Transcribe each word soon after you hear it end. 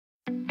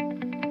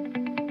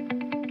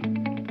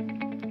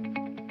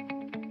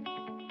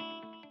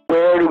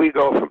where do we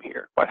go from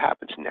here? What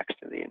happens next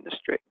in the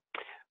industry?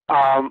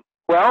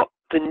 Well,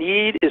 the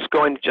need is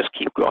going to just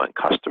keep growing.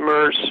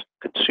 Consumers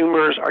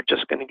are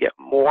just going to get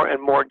more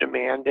and more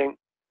demanding.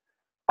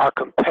 Our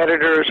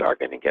competitors are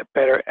going to get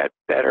better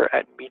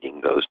at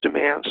meeting those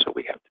demands, so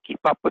we have to keep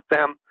up with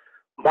them.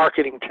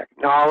 Marketing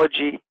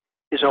technology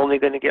is only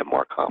going to get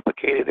more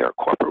complicated. There are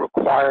corporate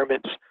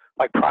requirements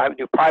like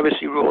new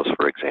privacy rules,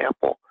 for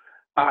example,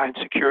 and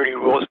security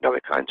rules and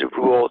other kinds of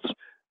rules,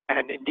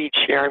 and indeed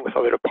sharing with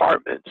other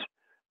departments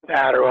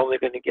that are only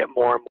going to get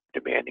more and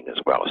more demanding as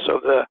well. So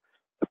the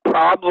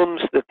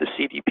problems that the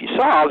CDP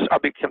solves are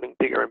becoming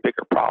bigger and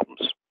bigger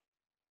problems.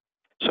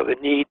 So the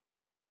need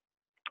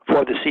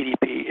for the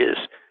CDP is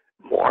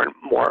more and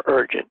more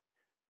urgent.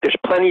 There's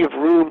plenty of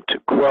room to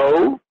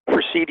grow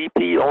for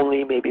CDP.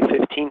 Only maybe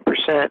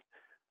 15%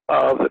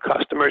 of the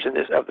customers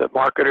of the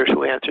marketers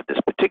who answered this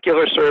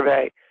particular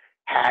survey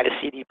had a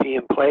CDP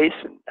in place,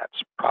 and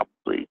that's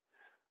probably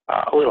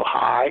a little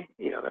high.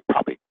 That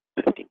probably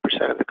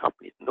 15% of the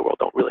companies in the world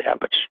don't really have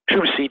much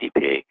true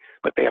CDP,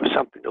 but they have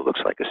something that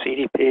looks like a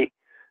CDP.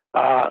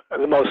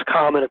 The most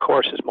common, of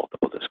course, is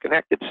multiple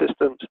disconnected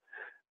systems,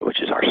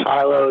 which is our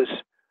silos.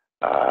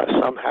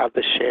 Some have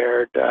the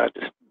shared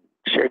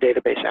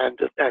database and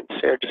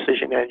shared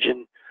decision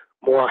engine.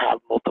 More have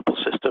multiple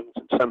systems,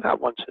 and some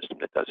have one system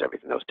that does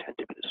everything. Those tend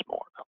to be the smaller